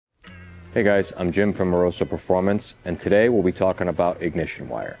Hey guys, I'm Jim from Moroso Performance, and today we'll be talking about ignition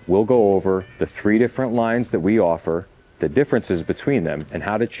wire. We'll go over the 3 different lines that we offer, the differences between them, and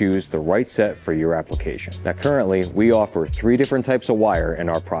how to choose the right set for your application. Now currently, we offer 3 different types of wire in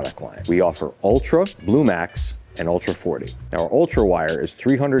our product line. We offer Ultra, Blue Max, and Ultra 40. Now our Ultra wire is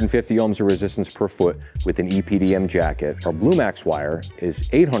 350 ohms of resistance per foot with an EPDM jacket. Our Blue Max wire is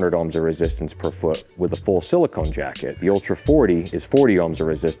 800 ohms of resistance per foot with a full silicone jacket. The Ultra 40 is 40 ohms of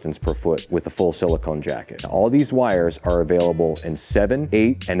resistance per foot with a full silicone jacket. Now, all these wires are available in 7,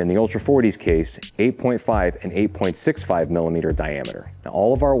 8, and in the Ultra 40's case, 8.5 and 8.65 millimeter diameter. Now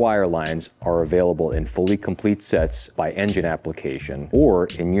all of our wire lines are available in fully complete sets by engine application or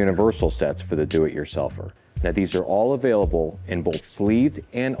in universal sets for the do-it-yourselfer. Now these are all available in both sleeved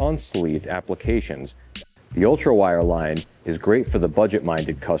and unsleeved applications. The Ultra wire line is great for the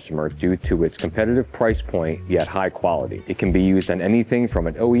budget-minded customer due to its competitive price point yet high quality. It can be used on anything from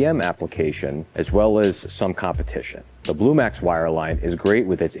an OEM application as well as some competition. The Blue Max wire line is great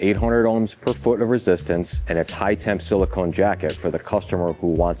with its 800 ohms per foot of resistance and its high-temp silicone jacket for the customer who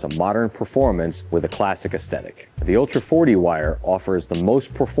wants a modern performance with a classic aesthetic. The Ultra 40 wire offers the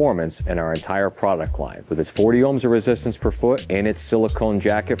most performance in our entire product line. With its 40 ohms of resistance per foot and its silicone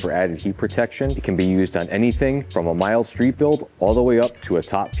jacket for added heat protection, it can be used on anything from a mild street build all the way up to a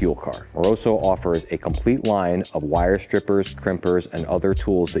top fuel car. Moroso offers a complete line of wire strippers, crimpers, and other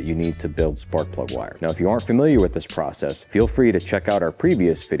tools that you need to build spark plug wire. Now, if you aren't familiar with this process, feel free to check out our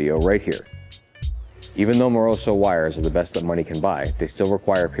previous video right here. Even though Moroso wires are the best that money can buy, they still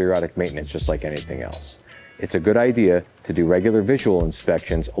require periodic maintenance just like anything else. It's a good idea to do regular visual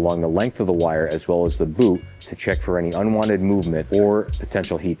inspections along the length of the wire as well as the boot to check for any unwanted movement or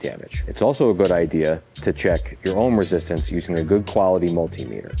potential heat damage. It's also a good idea to check your ohm resistance using a good quality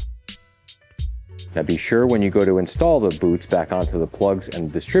multimeter. Now be sure when you go to install the boots back onto the plugs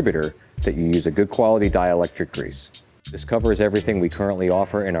and distributor that you use a good quality dielectric grease. This covers everything we currently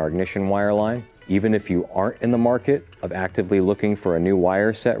offer in our ignition wire line. Even if you aren't in the market of actively looking for a new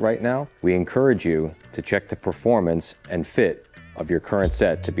wire set right now, we encourage you to check the performance and fit of your current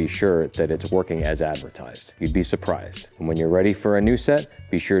set to be sure that it's working as advertised. You'd be surprised. And when you're ready for a new set,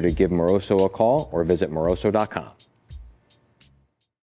 be sure to give Moroso a call or visit moroso.com.